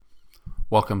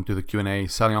Welcome to the Q&A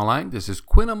Selling Online. This is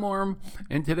Quinn Amorum,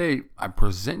 and today I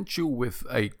present you with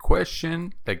a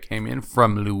question that came in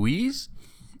from Luis,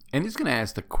 and he's going to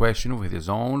ask the question with his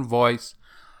own voice,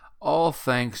 all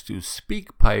thanks to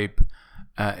SpeakPipe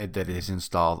that is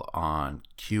installed on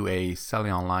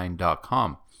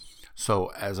QASellingOnline.com.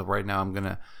 So as of right now, I'm going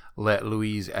to let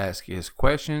Luis ask his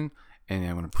question, and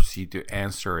then I'm going to proceed to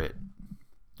answer it.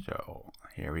 So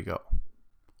here we go.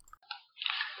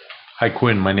 Hi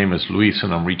Quinn, my name is Luis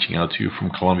and I'm reaching out to you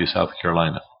from Columbia, South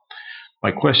Carolina.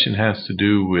 My question has to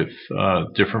do with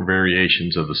different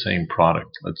variations of the same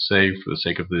product. Let's say, for the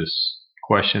sake of this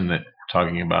question, that we're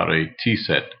talking about a tea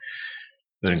set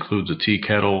that includes a tea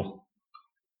kettle,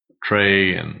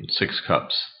 tray, and 6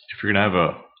 cups. If you're going to have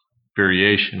a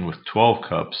variation with 12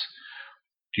 cups,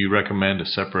 do you recommend a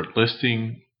separate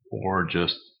listing or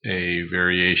just a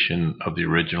variation of the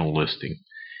original listing?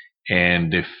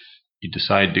 And if you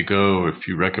decide to go, if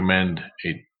you recommend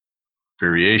a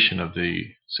variation of the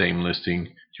same listing,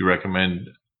 do you recommend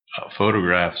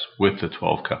photographs with the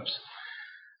 12 cups?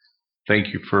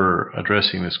 Thank you for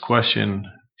addressing this question.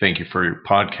 Thank you for your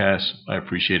podcast. I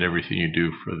appreciate everything you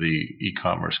do for the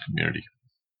e-commerce community.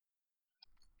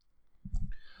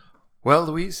 Well,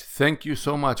 Luis, thank you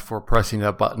so much for pressing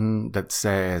that button that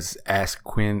says Ask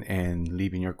Quinn and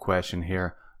leaving your question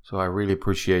here. So I really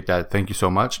appreciate that. Thank you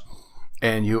so much.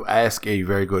 And you ask a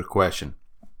very good question.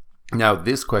 Now,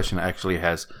 this question actually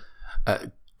has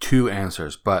 2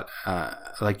 answers, but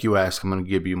like you asked, I'm going to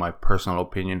give you my personal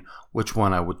opinion, which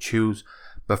one I would choose.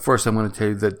 But first, I'm going to tell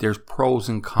you that there's pros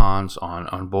and cons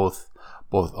on both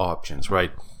options,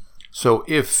 right? So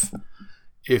if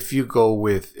you go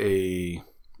with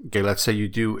let's say you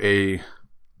do a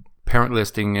parent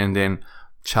listing and then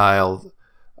child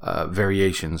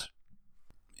variations.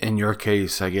 In your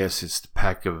case, I guess it's the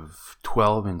pack of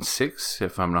 12 and 6,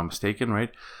 if I'm not mistaken,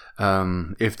 right?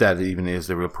 If that even is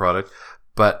the real product.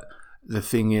 But the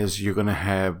thing is, you're going to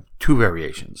have 2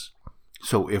 variations.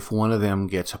 So if one of them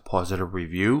gets a positive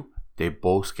review, they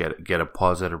both get a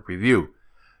positive review.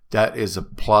 That is a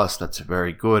plus. That's a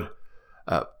very good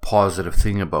positive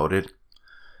thing about it.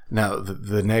 Now,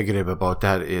 the negative about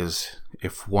that is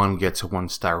if one gets a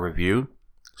 1-star review,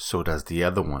 so does the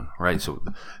other one, right? So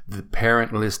the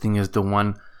parent listing is the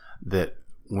one that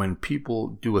when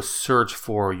people do a search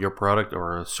for your product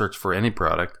or a search for any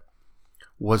product,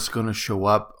 what's going to show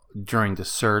up during the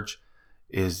search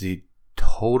is the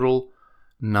total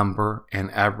number and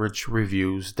average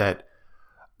reviews that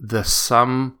the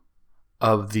sum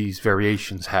of these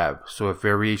variations have. So if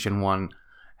variation 1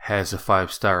 has a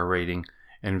 5-star rating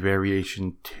and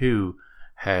variation 2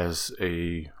 has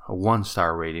a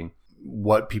 1-star rating,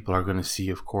 what people are going to see,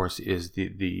 of course, is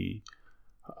the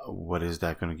what is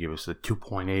that going to give us? The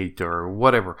 2.8 or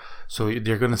whatever. So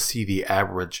they're going to see the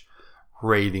average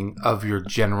rating of your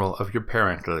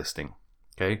parent listing.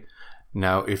 Okay.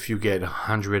 Now, if you get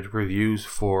 100 reviews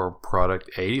for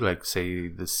product A, like say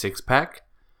the 6-pack,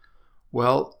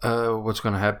 well, what's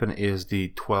going to happen is the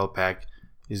 12-pack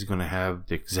is going to have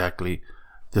exactly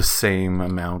the same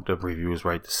amount of reviews,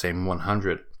 right? The same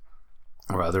 100.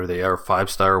 Rather, they are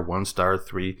 5-star, 1-star,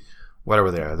 3,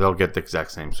 whatever they are. They'll get the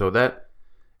exact same. So that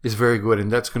is very good,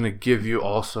 and that's going to give you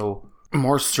also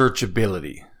more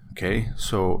searchability. Okay,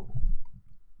 so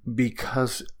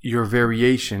because your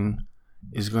variation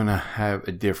is going to have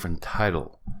a different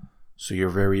title, so your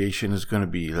variation is going to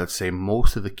be, let's say,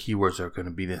 most of the keywords are going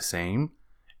to be the same,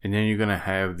 and then you're going to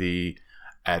have the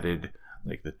added,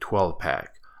 like the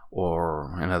 12-pack.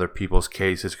 Or in other people's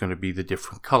case, it's going to be the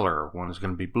different color. One is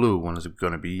going to be blue, one is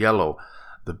going to be yellow,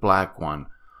 the black one,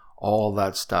 all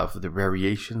that stuff. The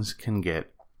variations can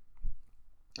get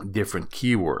different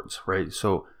keywords, right?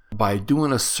 So by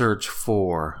doing a search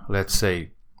for, let's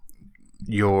say,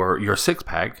 your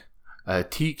 6-pack, a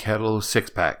tea kettle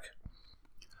 6-pack,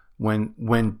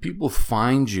 when people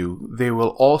find you, they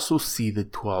will also see the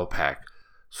 12-pack.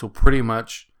 So pretty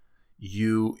much,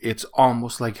 it's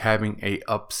almost like having a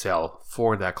upsell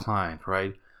for that client,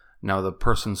 right? Now the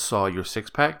person saw your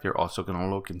 6-pack, they're also going to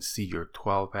look and see your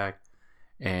 12-pack,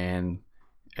 and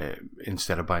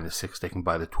instead of buying the 6, they can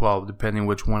buy the 12, depending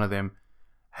which one of them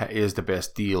is the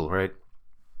best deal, right?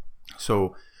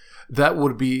 So that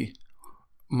would be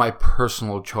my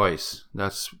personal choice.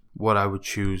 That's what I would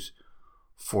choose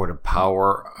for the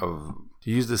power of to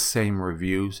use the same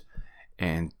reviews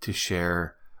and to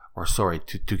share,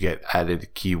 to get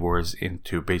added keywords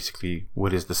into basically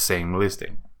what is the same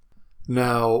listing.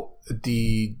 Now,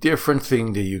 the different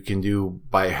thing that you can do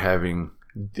by having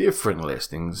different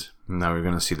listings, now we're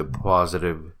going to see the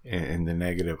positive and the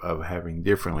negative of having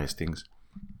different listings.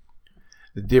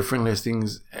 The different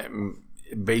listings,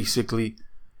 basically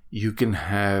you can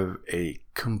have a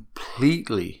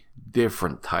completely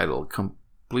different title,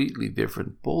 completely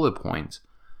different bullet points.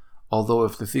 Although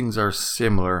if the things are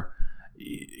similar,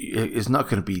 it's not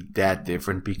going to be that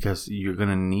different because you're going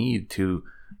to need to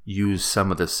use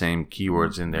some of the same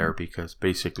keywords in there, because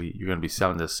basically you're going to be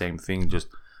selling the same thing, just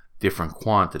different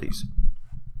quantities.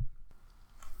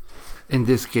 In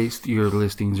this case, your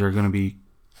listings are going to be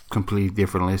completely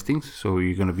different listings, so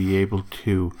you're going to be able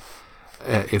to,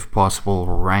 if possible,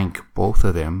 rank both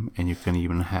of them, and you can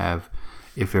even have,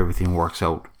 if everything works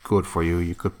out good for you,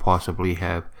 you could possibly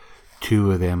have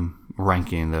two of them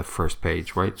ranking in the first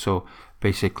page, right? So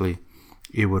basically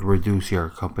it would reduce your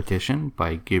competition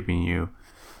by giving you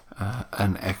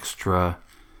an extra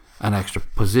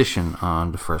position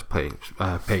on the first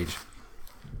page.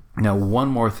 Now, one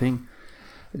more thing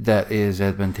that is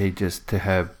advantageous to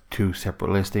have two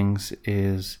separate listings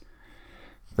is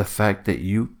the fact that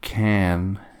you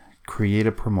can create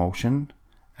a promotion.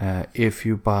 If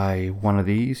you buy one of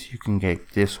these, you can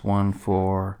get this one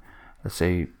for, let's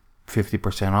say,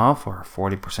 50% off or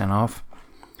 40% off.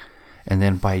 And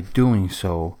then by doing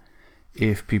so,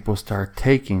 if people start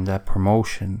taking that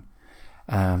promotion,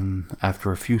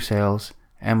 after a few sales,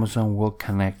 Amazon will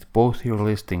connect both your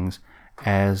listings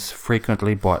as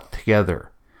frequently bought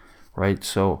together, right?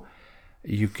 So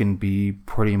you can be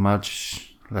pretty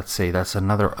much, let's say that's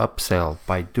another upsell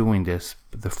by doing this.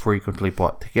 The frequently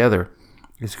bought together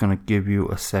is going to give you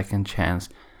a second chance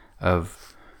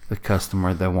of the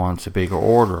customer that wants a bigger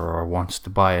order or wants to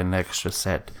buy an extra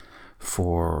set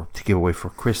to give away for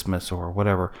Christmas or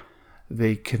whatever.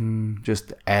 They can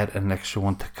just add an extra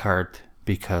one to cart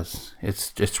because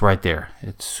it's right there.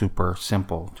 It's super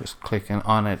simple. Just clicking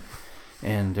on it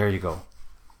and there you go.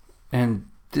 And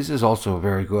this is also a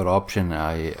very good option.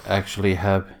 I actually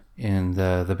have in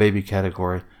the baby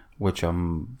category, which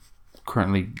I'm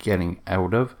currently getting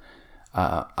out of.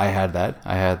 I had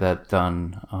that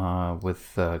done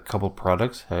with a couple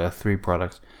products. I have 3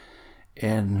 products,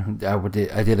 and I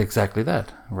did exactly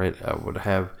that, right? I would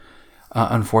have,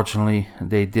 unfortunately,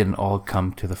 they didn't all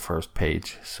come to the first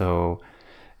page, so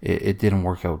it didn't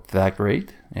work out that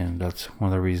great, and that's one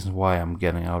of the reasons why I'm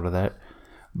getting out of that.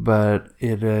 But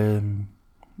it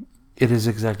is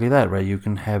exactly that, right? You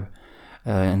can have,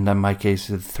 in my case,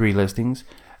 3 listings,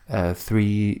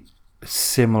 3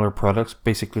 similar products.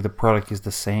 Basically, the product is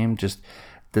the same, just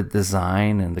the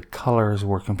design and the colors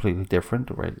were completely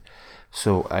different, right?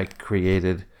 So I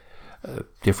created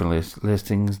different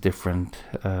listings, different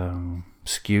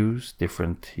SKUs,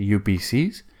 different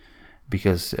UPCs,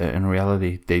 because in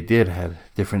reality they did have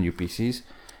different UPCs.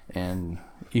 And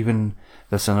even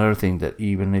that's another thing, that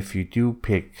even if you do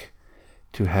pick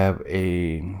to have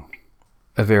a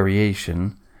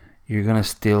variation, you're gonna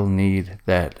still need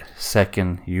that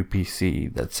second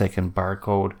UPC, that second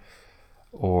barcode,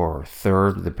 or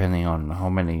third, depending on how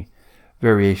many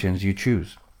variations you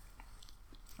choose.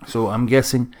 So I'm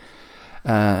guessing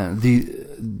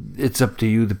it's up to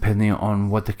you, depending on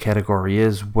what the category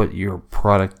is, what your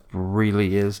product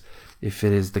really is. If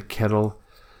it is the kettle,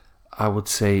 I would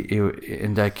say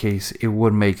in that case it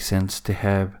would make sense to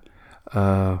have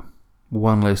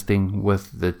one listing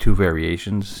with the 2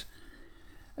 variations.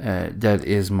 That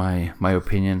is my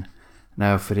opinion.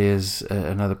 Now, if it is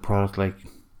another product, like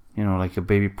a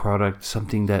baby product,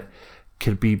 something that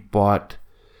could be bought,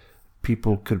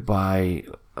 people could buy,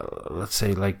 let's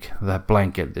say like that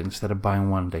blanket, instead of buying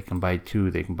 1, they can buy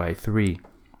 2, they can buy 3,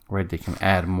 right? They can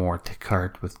add more to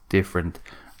cart with different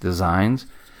designs.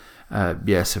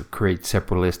 Yes, create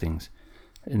separate listings.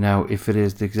 Now, if it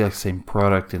is the exact same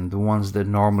product and the ones that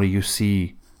normally you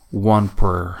see 1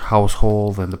 per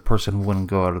household, and the person wouldn't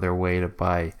go out of their way to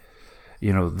buy, the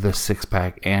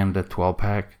 6-pack and the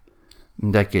 12-pack,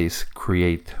 in that case,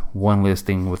 create 1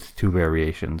 listing with 2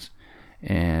 variations.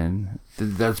 And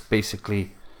that's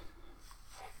basically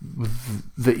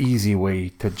the easy way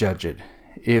to judge it.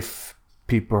 If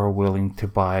people are willing to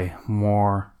buy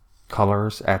more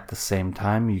colors at the same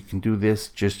time, you can do this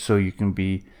just so you can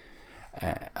be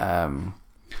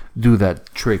do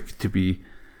that trick to be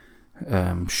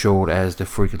showed as the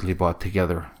frequently bought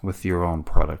together with your own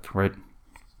product, right?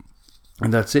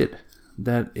 And that's it.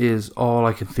 That is all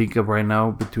I can think of right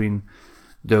now between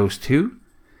those 2.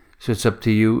 So it's up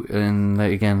to you. And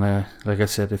again, like I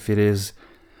said, if it is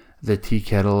the tea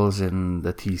kettles and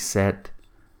the tea set,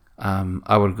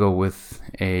 I would go with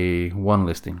a 1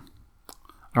 listing.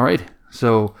 All right.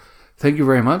 So thank you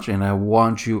very much. And I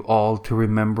want you all to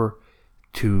remember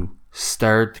to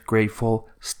start grateful,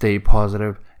 stay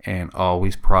positive, and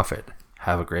always profit.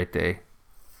 Have a great day.